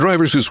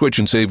Drivers who switch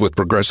and save with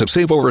Progressive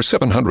save over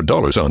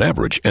 $700 on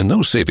average, and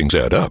those savings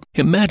add up.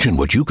 Imagine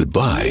what you could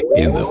buy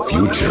in the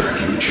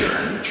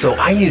future. So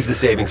I used the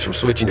savings from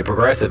switching to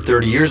Progressive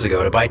 30 years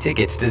ago to buy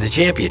tickets to the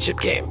championship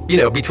game. You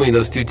know, between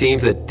those two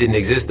teams that didn't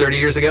exist 30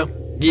 years ago.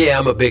 Yeah,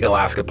 I'm a big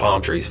Alaska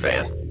Palm Trees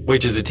fan.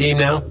 Which is a team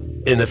now,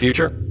 in the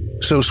future.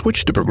 So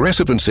switch to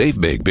Progressive and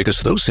save big,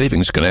 because those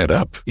savings can add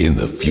up in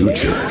the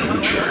future.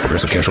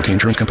 Progressive Casualty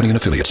Insurance Company and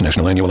Affiliates.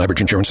 National annual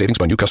average insurance savings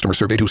by new customers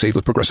surveyed who saved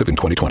with Progressive in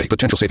 2020.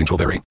 Potential savings will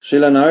vary.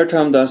 Srila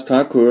Narottam Das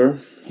Thakur,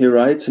 he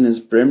writes in his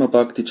Prema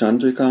Bhakti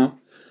Chandrika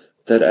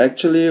that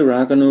actually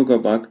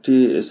Raganuga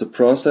Bhakti is a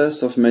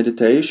process of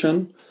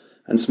meditation,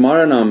 and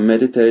Smaranam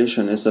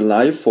meditation is the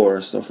life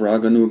force of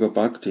Raganuga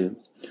Bhakti.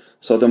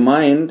 So the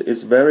mind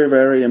is very,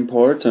 very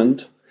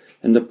important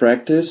in the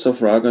practice of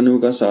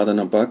Raganuga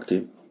Sadhana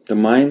Bhakti. The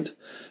mind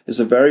is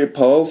a very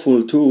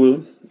powerful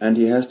tool, and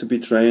he has to be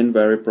trained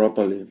very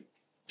properly.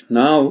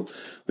 Now,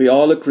 we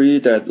all agree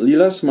that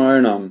Lila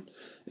Smaranam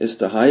is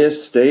the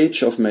highest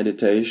stage of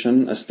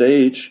meditation, a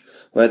stage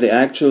where the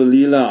actual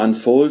Lila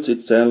unfolds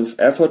itself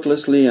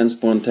effortlessly and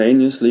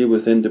spontaneously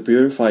within the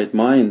purified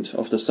mind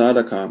of the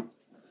sadhaka.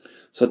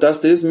 So does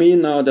this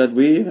mean now that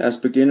we, as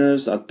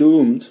beginners, are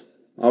doomed?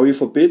 Are we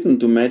forbidden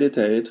to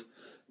meditate?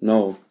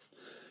 No.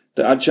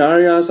 The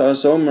acharyas are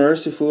so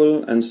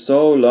merciful and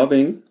so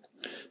loving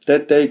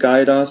that they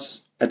guide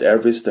us at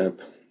every step.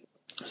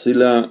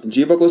 Srila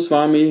Jiva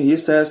Goswami, he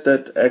says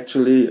that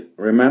actually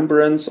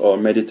remembrance or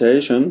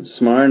meditation,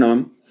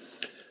 smaranam,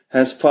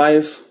 has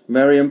 5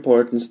 very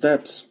important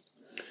steps.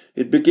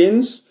 It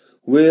begins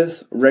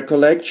with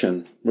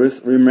recollection,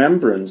 with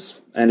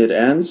remembrance, and it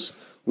ends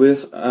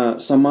with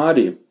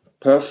samadhi,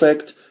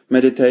 perfect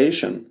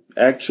meditation,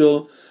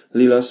 actual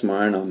lila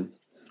smaranam.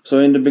 So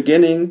in the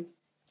beginning,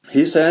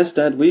 he says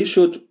that we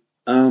should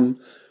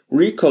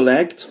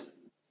recollect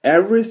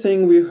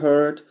everything we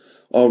heard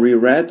or we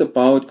read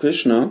about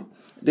Krishna.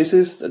 This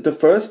is the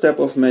first step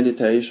of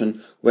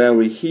meditation, where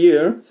we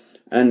hear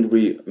and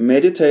we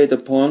meditate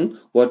upon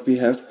what we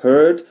have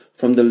heard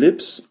from the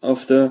lips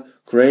of the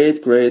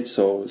great, great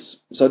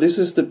souls. So this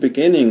is the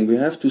beginning. We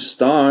have to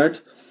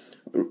start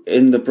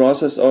in the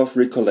process of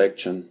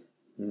recollection.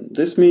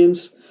 This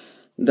means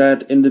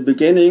that in the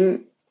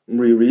beginning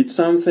we read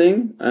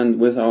something, and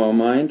with our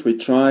mind we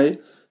try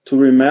to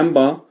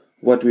remember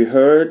what we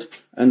heard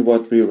and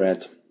what we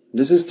read.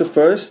 This is the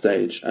first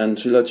stage, and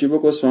Srila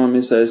Jiva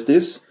Goswami says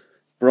this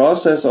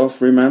process of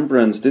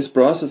remembrance, this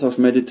process of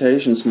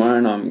meditation,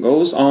 smaranam,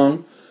 goes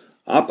on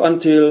up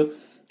until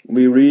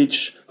we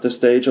reach the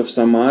stage of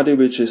samadhi,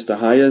 which is the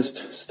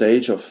highest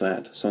stage of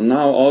that. So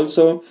now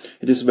also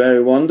it is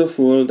very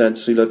wonderful that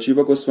Srila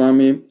Jiva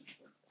Goswami,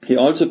 he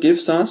also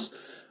gives us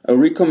a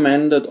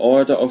recommended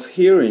order of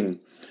hearing.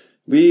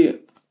 We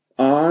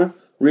are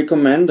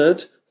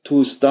recommended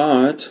to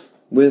start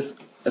with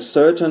a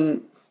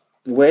certain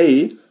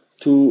way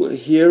to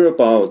hear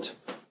about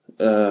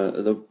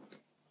the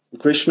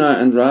Krishna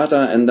and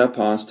Radha and their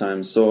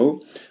pastimes.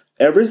 So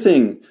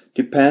everything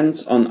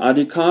depends on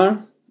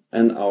adhikar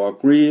and our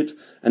greed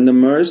and the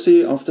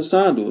mercy of the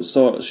sadhu.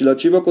 So Srila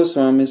Jiva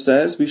Goswami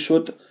says we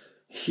should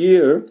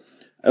hear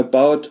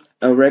about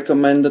a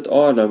recommended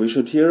order. We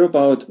should hear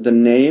about the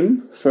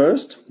name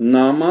first,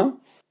 nama,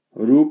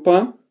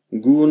 rupa,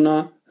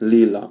 guna,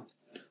 lila.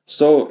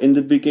 So in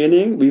the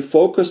beginning we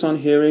focus on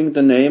hearing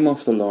the name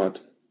of the Lord.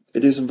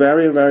 It is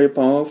very, very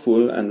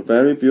powerful and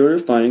very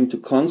purifying to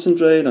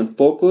concentrate and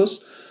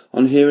focus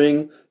on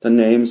hearing the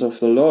names of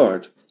the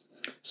Lord.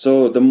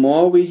 So the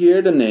more we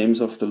hear the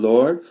names of the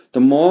Lord, the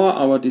more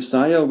our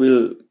desire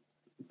will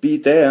be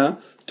there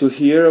to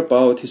hear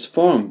about His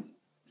form,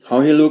 how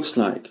He looks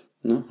like,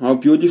 how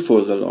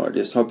beautiful the Lord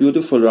is, how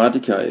beautiful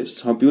Radhika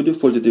is, how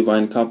beautiful the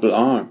divine couple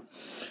are.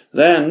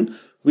 Then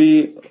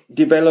we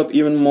develop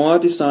even more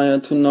desire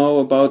to know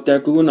about their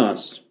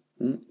gunas,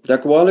 their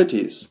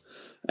qualities.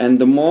 And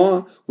the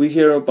more we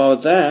hear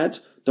about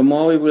that, the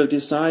more we will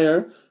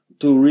desire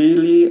to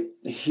really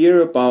hear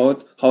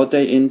about how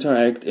they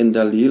interact in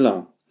their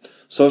lila.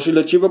 So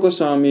Srila Jiva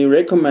Goswami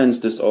recommends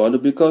this order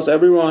because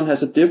everyone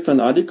has a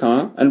different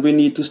adhikar and we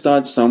need to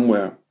start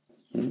somewhere.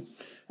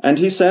 And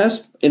he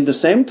says, in the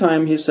same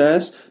time, he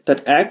says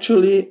that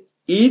actually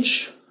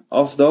each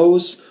of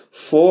those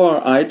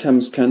 4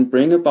 items can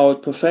bring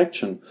about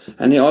perfection.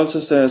 And he also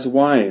says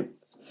why.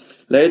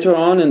 Later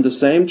on in the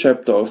same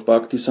chapter of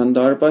Bhakti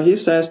Sandarbha, he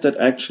says that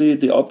actually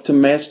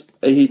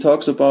he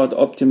talks about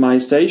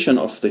optimization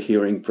of the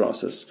hearing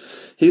process.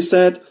 He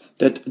said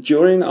that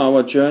during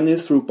our journey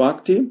through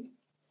Bhakti,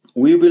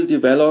 we will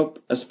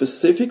develop a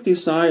specific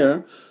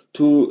desire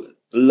to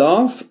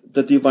love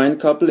the divine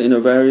couple in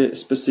a very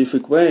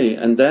specific way.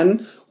 And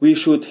then we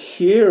should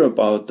hear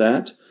about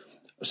that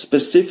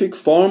specific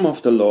form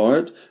of the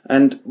Lord,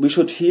 and we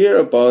should hear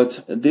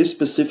about this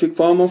specific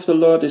form of the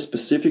Lord,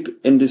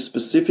 in this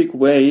specific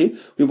way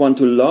we want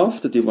to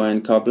love the divine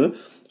couple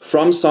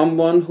from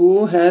someone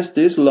who has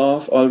this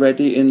love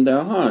already in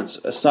their hearts,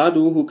 a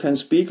sadhu who can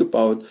speak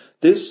about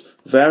this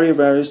very,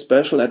 very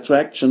special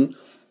attraction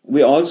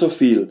we also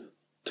feel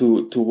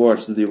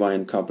towards the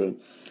divine couple.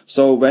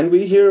 So when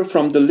we hear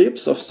from the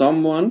lips of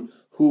someone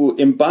who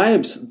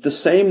imbibes the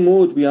same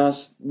mood we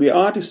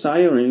are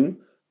desiring,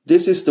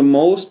 this is the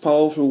most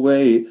powerful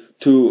way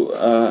to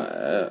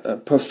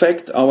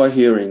perfect our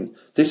hearing.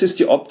 This is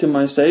the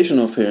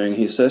optimization of hearing.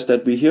 He says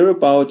that we hear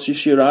about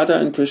Shri Radha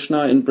and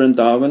Krishna in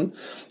Vrindavan,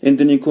 in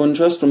the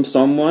Nikunjas, from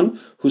someone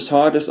whose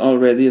heart is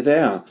already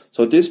there.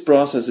 So this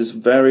process is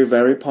very,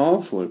 very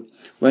powerful.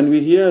 When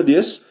we hear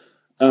this,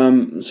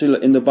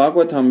 in the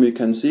Bhagavatam we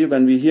can see,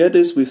 when we hear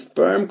this with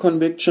firm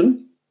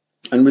conviction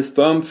and with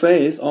firm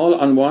faith, all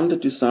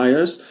unwanted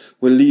desires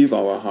will leave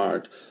our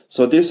heart.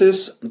 So this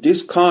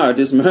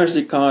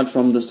mercy card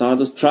from the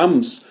sadhus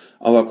trumps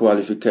our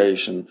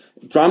qualification,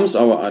 trumps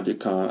our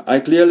adhikar.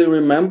 I clearly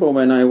remember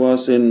when I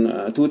was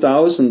in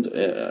 2000,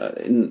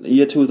 in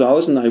year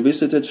 2000, I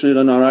visited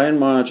Srila Narayan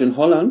Maharaj in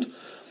Holland,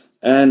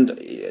 and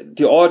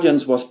the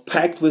audience was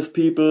packed with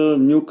people,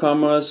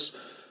 newcomers,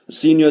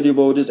 senior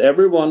devotees,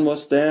 everyone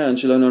was there, and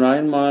Srila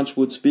Narayan Maharaj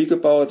would speak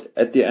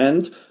at the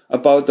end,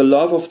 about the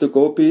love of the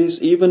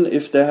gopis, even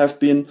if there have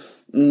been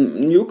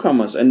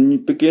newcomers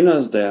and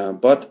beginners there.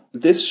 But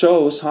this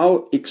shows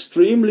how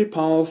extremely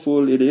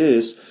powerful it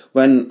is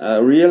when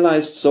a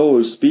realized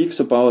soul speaks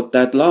about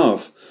that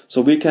love.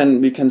 So we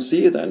can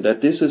see then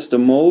that this is the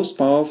most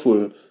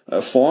powerful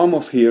form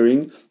of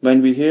hearing,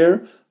 when we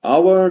hear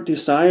our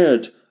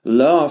desired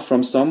love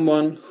from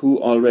someone who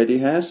already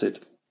has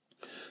it.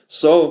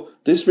 So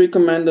this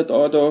recommended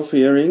order of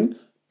hearing,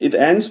 it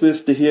ends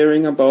with the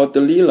hearing about the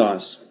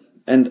Leelas.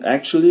 And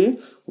actually,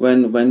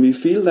 when we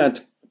feel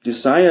that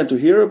desire to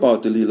hear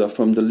about the Leela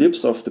from the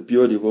lips of the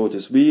pure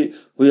devotees, we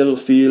will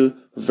feel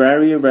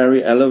very,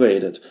 very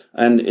elevated,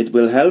 and it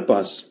will help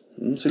us.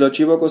 Srila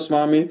Jiva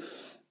Goswami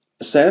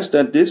says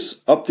that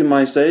this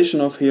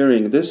optimization of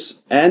hearing,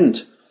 this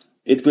end,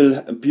 it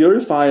will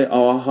purify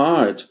our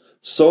heart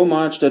so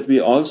much that we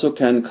also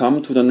can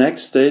come to the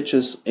next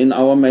stages in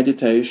our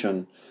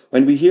meditation.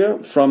 When we hear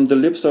from the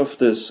lips of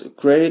this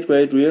great,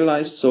 great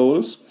realized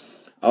souls,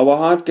 our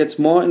heart gets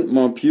more and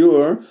more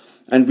pure,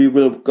 and we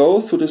will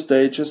go through the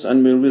stages,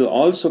 and we will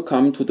also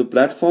come to the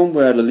platform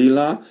where the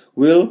Leela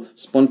will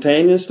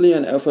spontaneously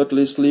and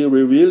effortlessly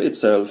reveal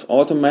itself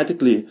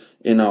automatically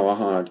in our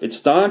heart. It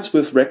starts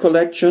with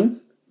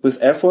recollection, with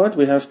effort.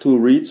 We have to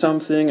read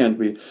something and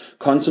we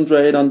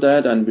concentrate on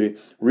that and we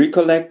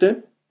recollect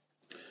it.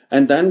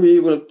 And then we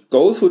will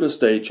go through the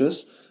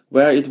stages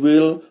where it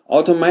will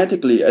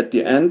automatically at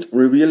the end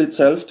reveal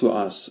itself to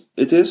us.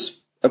 It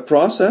is a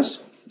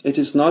process. It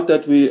is not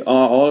that we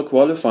are all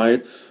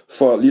qualified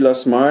for Lila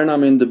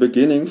Smaranam in the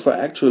beginning, for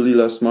actual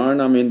Lila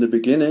Smaranam in the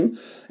beginning.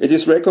 It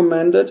is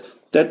recommended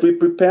that we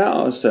prepare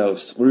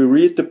ourselves. We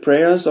read the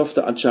prayers of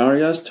the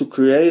Acharyas to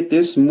create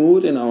this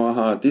mood in our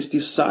heart, this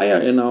desire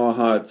in our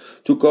heart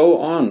to go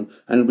on.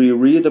 And we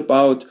read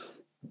about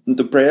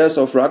the prayers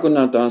of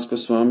Raghunath Das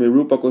Goswami,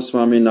 Rupa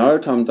Goswami,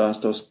 Narottam Das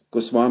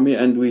Goswami,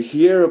 and we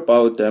hear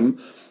about them,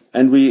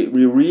 and we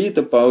read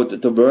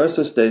about the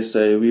verses they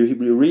say. We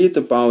read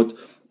about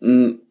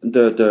the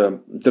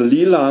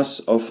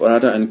Leelas of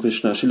Radha and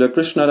Krishna. Srila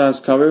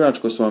Krishnadas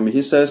Kaviraj Goswami,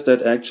 he says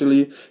that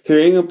actually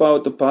hearing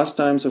about the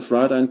pastimes of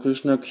Radha and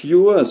Krishna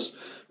cures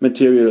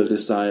material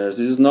desires.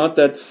 It is not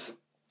that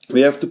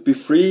we have to be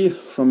free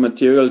from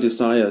material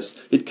desires.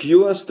 It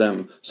cures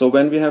them. So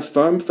when we have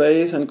firm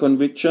faith and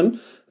conviction,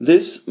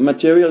 these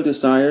material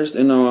desires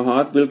in our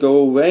heart will go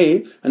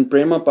away, and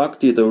Prema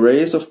Bhakti, the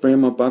rays of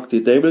Prema Bhakti,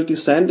 they will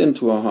descend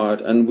into our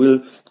heart and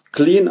will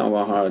clean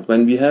our heart.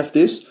 When we have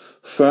this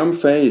firm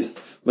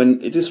faith,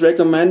 when it is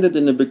recommended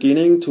in the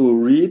beginning to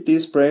read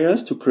these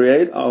prayers, to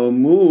create our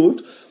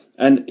mood,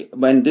 and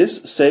when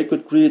this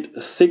sacred creed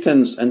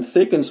thickens and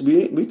thickens,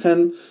 we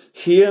can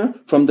hear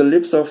from the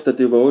lips of the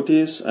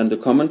devotees and the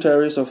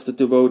commentaries of the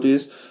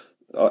devotees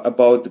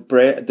about the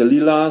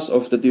Leelas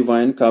of the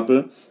divine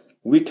couple.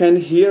 We can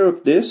hear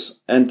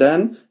this, and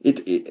then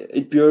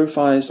it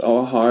purifies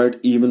our heart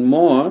even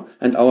more,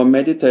 and our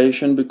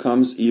meditation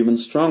becomes even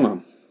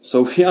stronger.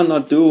 So we are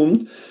not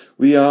doomed.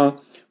 We are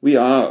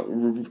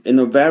in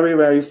a very,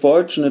 very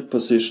fortunate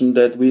position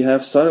that we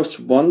have such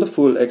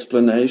wonderful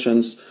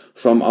explanations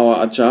from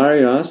our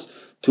acharyas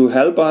to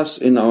help us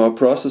in our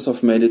process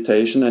of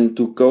meditation and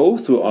to go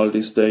through all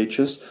these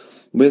stages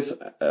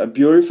with a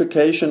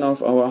purification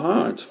of our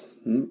heart.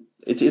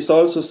 It is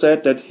also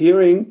said that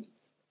hearing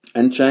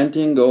and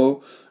chanting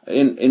go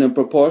in a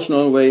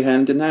proportional way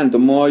hand in hand. The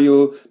more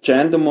you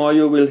chant, the more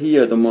you will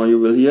hear. The more you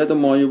will hear, the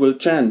more you will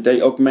chant.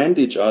 They augment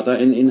each other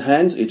and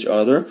enhance each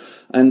other.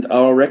 And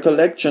our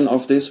recollection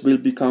of this will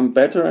become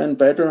better and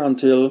better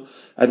until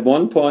at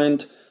one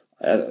point,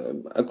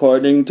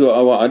 according to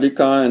our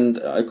adhika and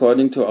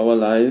according to our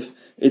life,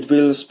 it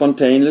will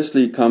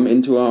spontaneously come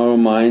into our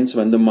minds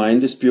when the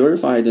mind is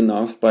purified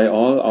enough by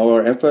all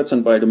our efforts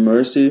and by the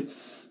mercy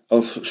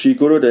of Shri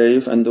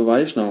Gurudev and the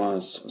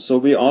Vaishnavas. So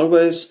we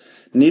always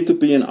need to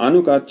be an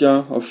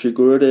anugatya of Shri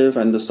Gurudev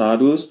and the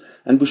sadhus,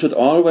 and we should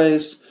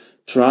always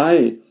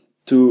try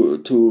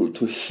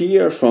to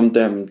hear from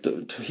them.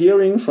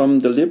 Hearing from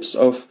the lips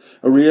of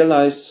a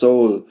realized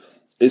soul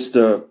is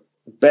the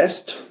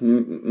best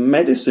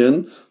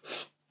medicine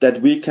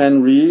that we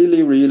can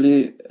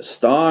really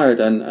start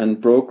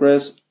and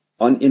progress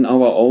in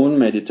our own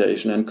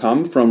meditation and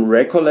come from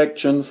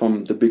recollection,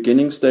 from the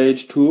beginning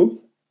stage,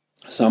 to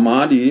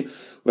samadhi,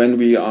 when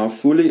we are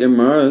fully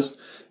immersed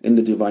in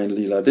the divine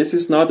Leela. This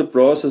is not a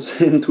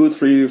process in 2,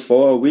 3,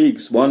 4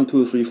 weeks, 1,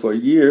 2, 3, 4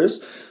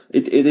 years.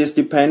 It is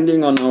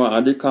depending on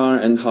our adhikar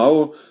and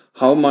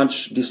how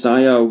much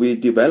desire we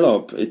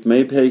develop. It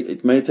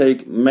may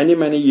take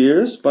many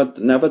years, but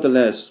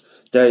nevertheless,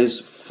 there is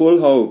full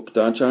hope.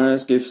 The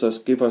Acharyas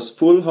give us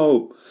full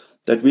hope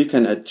that we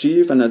can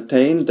achieve and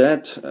attain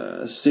that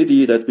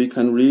siddhi, that we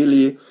can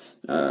really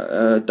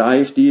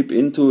dive deep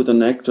into the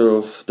nectar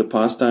of the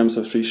pastimes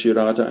of Sri Sri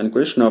Radha and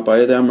Krishna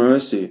by their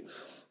mercy.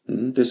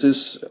 This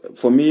is,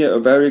 for me, a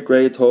very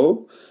great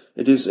hope.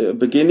 It is a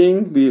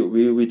beginning.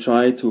 We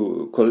try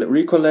to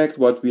recollect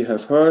what we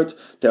have heard.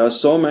 There are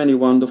so many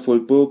wonderful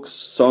books,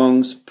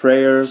 songs,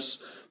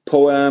 prayers,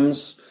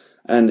 poems.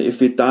 And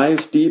if we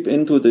dive deep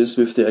into this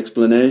with the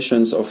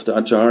explanations of the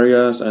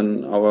Acharyas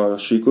and our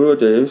Sri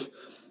Gurudev,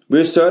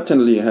 we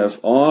certainly have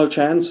all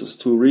chances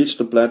to reach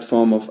the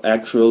platform of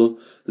actual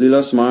Lila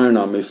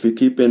Smaranam, if we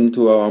keep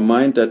into our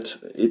mind that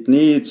it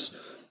needs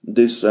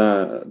this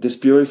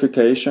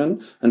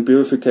purification, and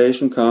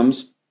purification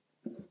comes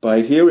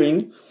by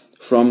hearing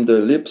from the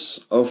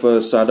lips of a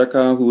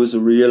sadhaka who is a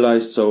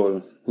realized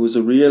soul, who is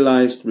a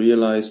realized a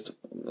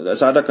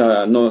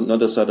sadhaka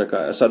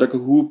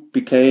who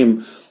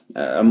became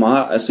a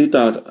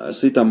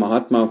Siddha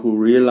Mahatma, who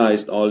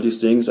realized all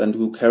these things and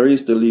who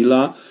carries the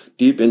Leela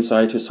deep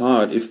inside his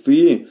heart. If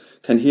we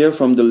can hear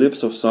from the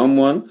lips of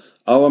someone,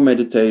 our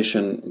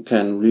meditation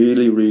can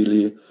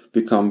really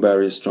become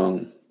very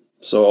strong.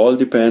 So all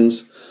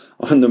depends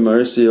on the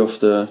mercy of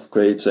the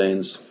great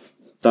saints.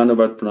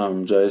 Dhanyavad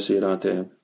Pranam. Jai Sri Radhe.